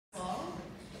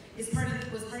was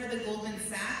part of the Goldman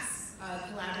Sachs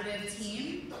collaborative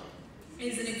team,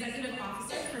 is an executive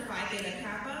officer for Phi Theta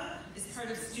Kappa, is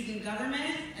part of student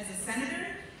government as a senator,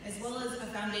 as well as a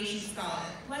foundation scholar.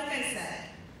 Like I said,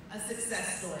 a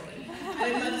success story.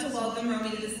 I would love to welcome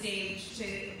Romy to the stage to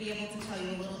be able to tell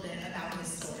you a little bit about his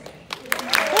story.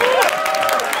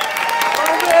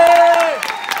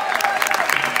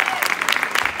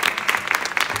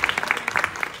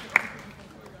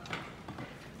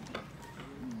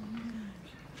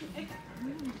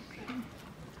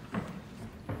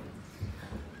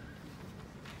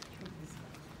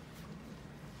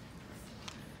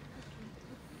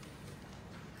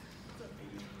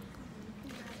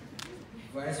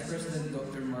 Vice President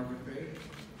Dr. Margaret Craig,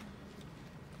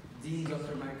 Dean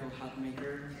Dr. Michael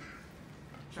Hatmaker,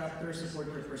 Chapter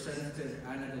Support Representative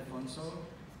Ana Delfonso,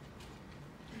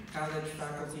 college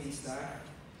faculty and staff,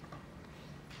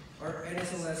 our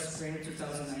NSLS Spring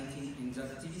 2019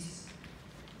 inductees,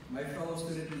 my fellow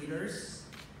student leaders,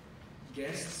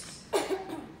 guests,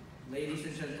 ladies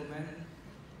and gentlemen,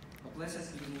 a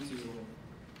pleasant evening to you all.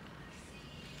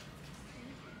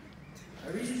 I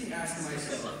recently asked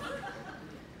myself,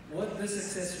 what does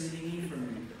success really mean for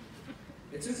me?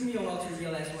 It took me a while to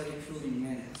realize what it truly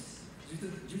meant,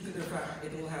 due to the fact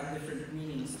it will have different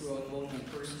meanings throughout both my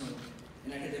personal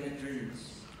and academic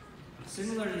journeys.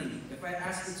 Similarly, if I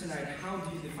ask you tonight, how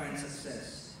do you define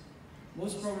success?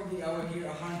 Most probably I will hear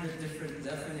 100 different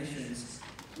definitions,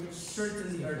 which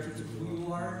certainly are true to who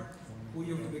you are, who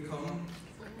you've become,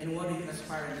 and what you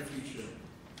aspire in the future.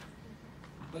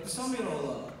 But to sum it all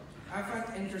up, I find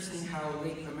interesting how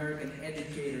late American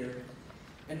educator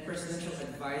and presidential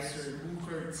advisor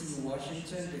Booker T.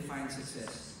 Washington defined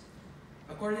success.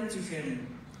 According to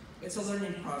him, it's a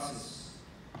learning process.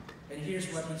 And here's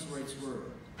what his words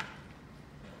were.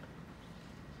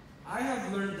 I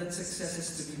have learned that success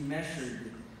is to be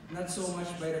measured, not so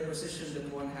much by the position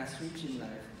that one has reached in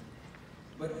life,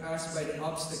 but as by the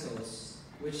obstacles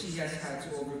which he has had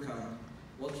to overcome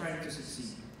while trying to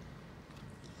succeed.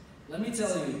 Let me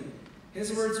tell you,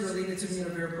 his words related to me on a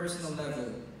very personal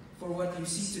level. For what you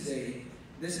see today,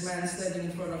 this man standing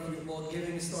in front of you while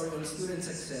giving a story on student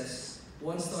success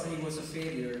once thought he was a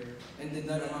failure and did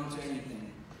not amount to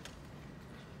anything.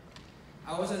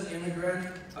 I was an immigrant,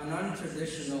 a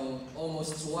non-traditional,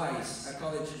 almost twice a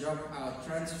college dropout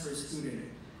transfer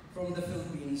student from the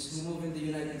Philippines who moved in the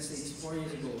United States 4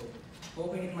 years ago,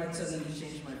 hoping it might suddenly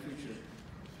change my future.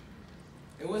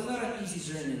 It was not an easy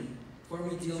journey for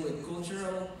me to deal with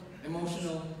cultural,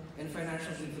 emotional, and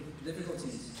financial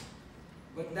difficulties.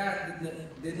 But that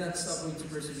did not stop me to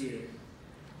persevere.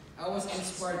 I was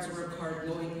inspired to work hard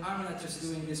knowing I'm not just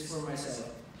doing this for myself,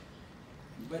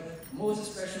 but most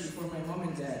especially for my mom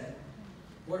and dad,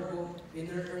 who are both in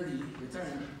their early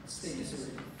retirement stages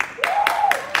already.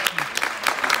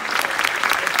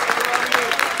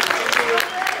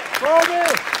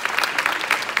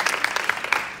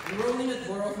 Enrolling at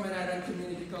Borough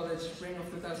Community College spring of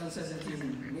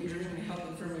 2017, majoring in health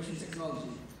information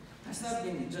technology, has not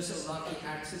been just a lucky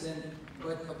accident,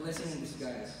 but a blessing in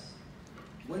disguise.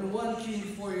 When one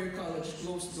CUNY four-year college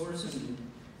closed doors on me,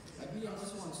 I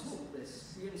was once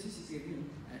hopeless. BMCC gave me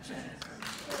a chance.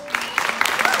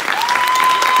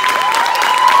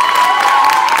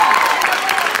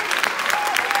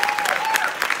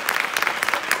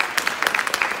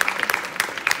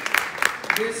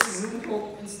 This new hope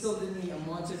instilled in me a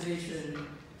motivation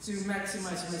to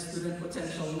maximize my student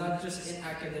potential, not just in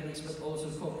academics, but also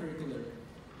co-curricular.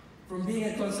 From being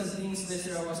a constant Dean's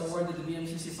Lister, I was awarded the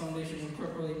BMCC Foundation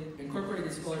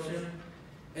Incorporated Scholarship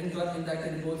and got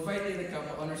inducted in both Phi Theta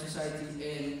Kappa Honor Society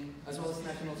and as well as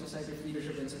National Society of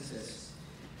Leadership and Success.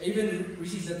 I even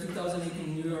received the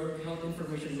 2018 New York Health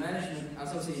Information Management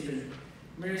Association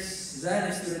Miss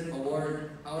Zani Student Award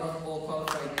out of all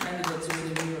qualified candidates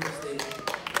within New York State.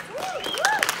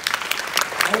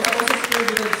 I was also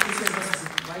privileged to serve as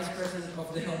Vice President of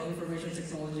the Health Information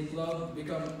Technology Club,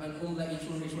 become an Umla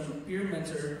H1H1 peer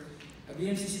mentor, a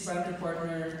BMCC Panther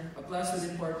partner, a Plus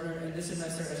Student partner, and this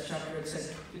semester as Chapter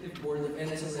Executive Board of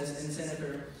NSLS and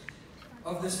Senator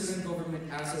of the Student Government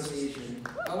Association.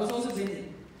 I was also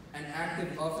been an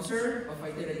active officer of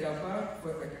Phi Theta Kappa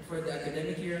for the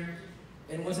academic year,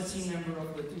 and was a team member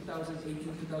of the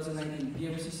 2018-2019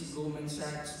 BMCC Goldman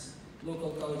Sachs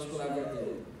Local College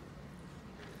Collaborative.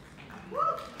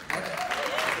 As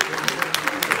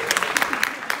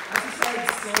a side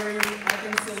story, I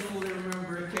can still fully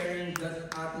remember carrying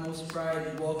that utmost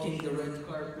pride, walking the red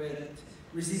carpet,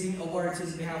 receiving awards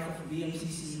on behalf of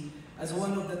BMCC as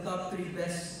one of the top 3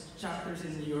 best chapters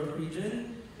in the New York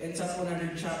region and top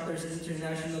 100 chapters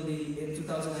internationally in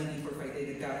 2019 for Phi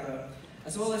Theta Kappa,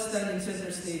 as well as standing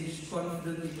center stage,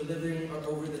 confidently delivering our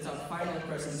over-the-top final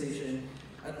presentation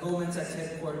at Goldman Sachs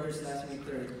headquarters last May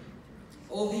 3rd.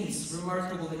 All these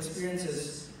remarkable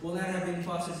experiences will not have been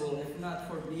possible if not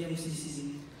for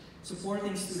BMCC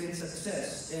supporting student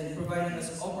success and providing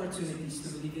us opportunities to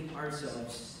believe in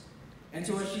ourselves and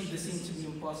to achieve the seemed to be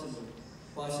impossible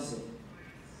possible.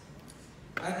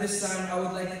 At this time, I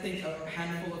would like to thank a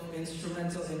handful of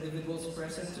instrumental individuals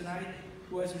present tonight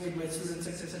who has made my student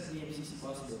success at BMCC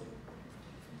possible.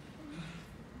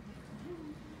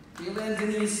 Kayla and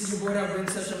Denise, you both have been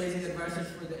such amazing advisors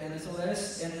for the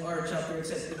NSLS and our chapter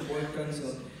executive board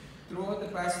council. Throughout the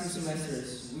past 2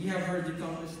 semesters, we have heard you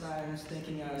countless times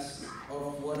thanking us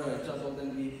of what a job well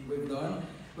done we've done,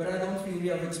 but I don't feel we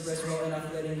have expressed well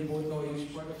enough letting you both know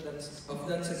each part of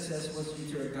that success was due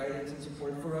to your guidance and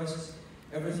support for us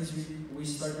ever since we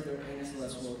started our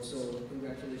NSLS work, so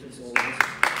congratulations to all of us.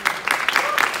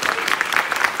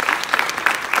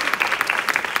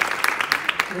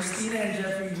 Christina and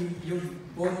Jeffrey,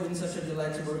 you've both been such a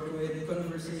delight to work with.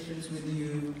 Conversations with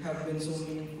you have been so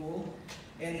meaningful,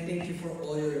 and thank you for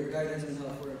all your guidance and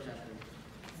help for our chapter.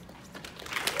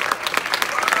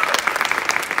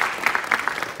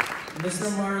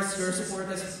 Mr. Mars, your support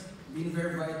has been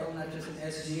very vital, not just in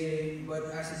SGA, but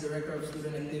as a director of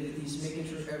student activities, making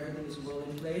sure everything is well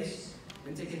in place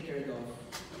and taken care of.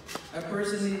 I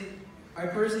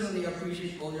personally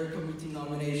appreciate all your committee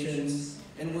nominations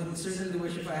and would certainly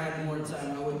wish if I had more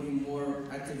time, I would be more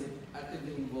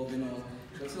actively involved in all.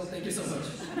 But still, thank you so much.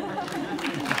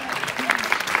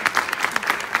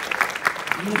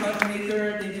 New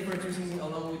Hotmaker, thank you for choosing me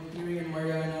along with Kiri and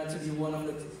Mariana to be one of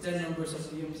the 10 members of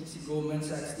the BMCC Goldman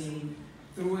Sachs team.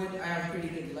 Through it, I have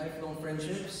created lifelong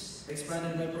friendships,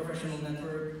 expanded my professional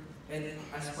network, and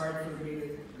aspired for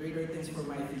greater things for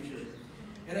my future.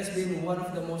 It has been one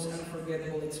of the most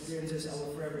unforgettable experiences I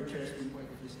will forever cherish being part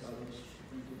of this college.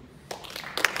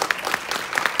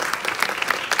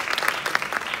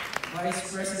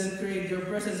 Vice President Craig, your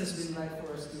presence has been life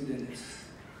for our students.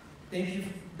 Thank you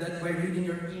that by reading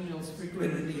your emails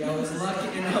frequently, I was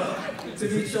lucky enough to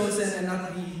be chosen and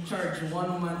not be charged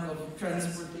 1 month of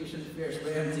transportation fares by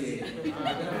MTA.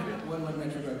 1 month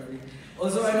metrography.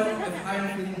 Also, I know if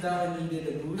I'm feeling down and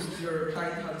needed a boost, your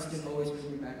tight hugs can always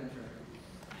bring me back on track.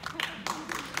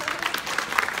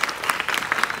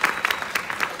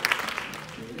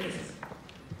 Here it is.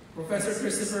 Professor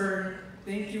Christopher,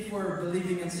 thank you for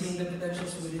believing and seeing the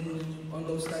potentials within me on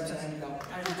those times I am down. On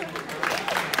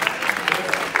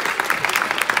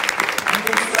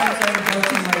those times I am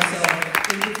doubting myself.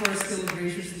 Thank you for still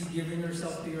graciously giving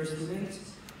yourself to your students,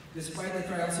 despite the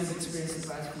trials you've experienced the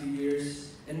past few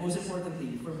years, and most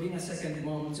importantly, for being a second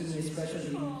mom to me,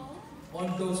 especially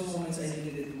on those moments I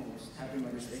needed it most. Happy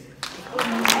Mother's Day.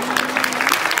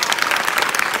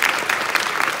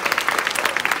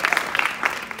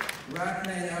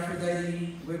 Ratna and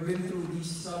Aphrodite, we've been through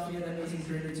these tough yet amazing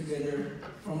journey together,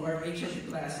 from our HND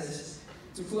classes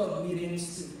to club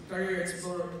meetings to career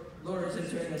explorers and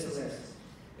to NSLS.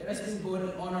 It has been both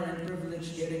an honor and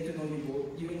privilege getting to know you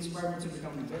both. You inspire me to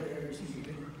become better every single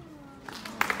day.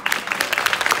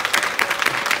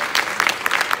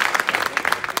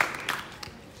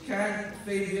 Kat,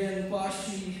 Fabian,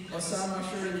 Pashi, Osama,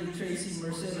 Shirley, Tracy,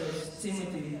 Mercedes,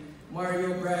 Timothy,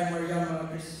 Mario, Brian, Mariama,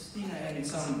 Christina, and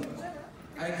Samba.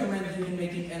 I commend you in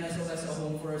making NSLS a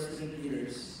home for our student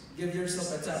leaders. Give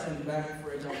yourself a tap in the back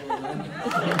for a job well done.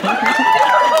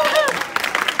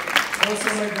 Also,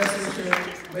 my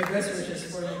best wishes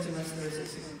for next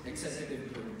semester's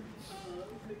executive board.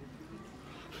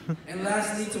 And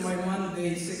lastly, to my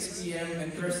Monday 6 p.m.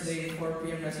 and Thursday 4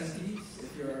 p.m. SMTs,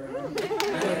 if you're around.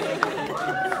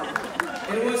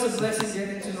 It was a blessing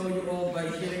getting to know you all by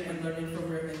hearing and learning from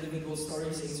your individual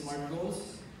stories and smart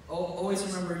goals. Always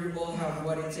remember you all have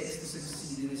what it takes to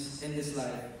succeed in this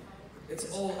life. It's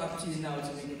all up to you now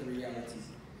to make it a reality.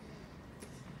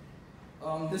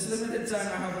 This limited time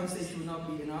I have on stage will not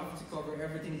be enough to cover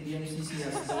everything BMCC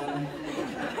has done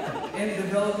in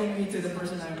developing me to the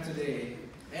person I am today.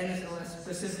 NSLS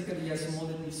specifically has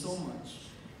molded me so much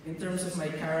in terms of my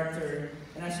character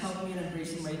and has helped me in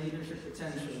embracing my leadership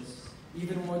potentials,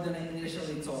 even more than I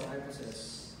initially thought I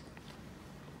possessed.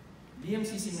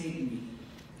 BMCC made me.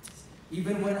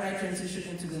 Even when I transitioned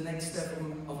into the next step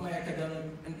of my academic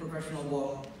and professional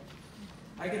walk,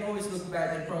 I can always look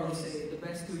back and probably say the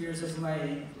best 2 years of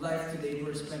my life to date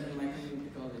were spent in my community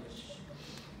college.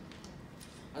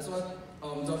 As what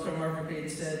Dr. Marvin Craig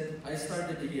said, I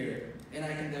started here, and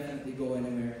I can definitely go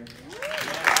anywhere.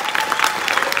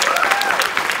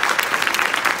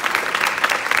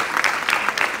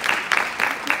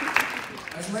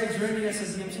 As my journey as a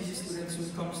BMCC student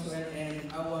soon comes to an end,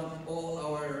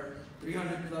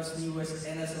 300 plus newest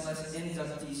NSLS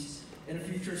inductees, and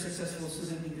future successful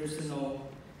student leaders to know,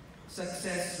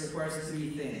 success requires three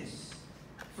things.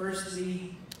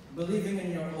 Firstly, believing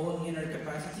in your own inner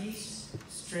capacities,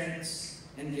 strengths,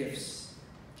 and gifts.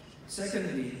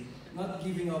 Secondly, not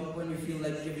giving up when you feel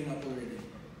like giving up already.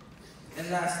 And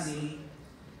lastly,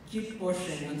 keep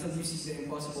pushing until you see the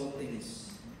impossible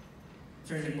things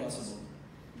turning possible.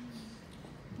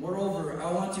 Moreover,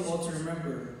 I want you all to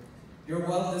remember your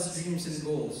wildest dreams and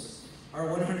goals are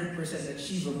 100%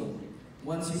 achievable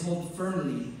once you hold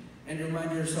firmly and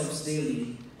remind yourselves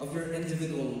daily of your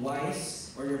individual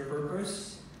whys or your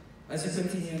purpose as you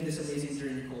continue in this amazing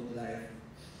journey called life.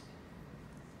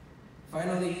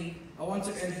 Finally, I want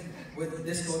to end with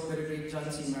this quote by the great John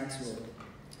C. Maxwell.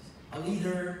 A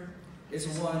leader is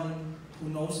one who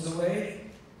knows the way,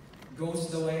 goes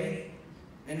the way,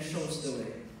 and shows the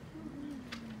way.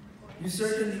 You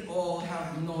certainly all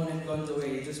have known and gone the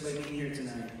way just by being here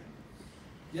tonight.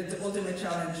 Yet the ultimate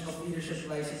challenge of leadership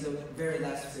lies in the very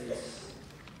last phase.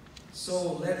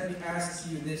 So let me ask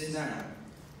you this now.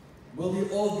 Will you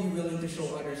all be willing to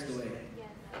show others the way?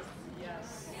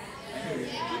 Yes. I hear you.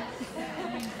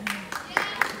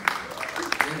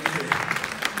 Thank you.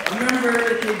 Remember,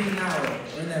 it may be now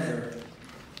or never.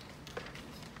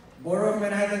 Borough of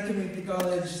Manhattan Community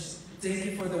College, thank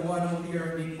you for the 1 whole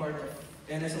year of being part of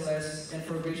NSLS and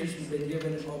for graciously being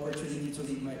given an opportunity to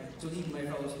lead my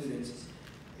fellow students.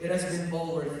 It has been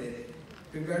all worth it.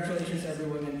 Congratulations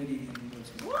everyone and good evening.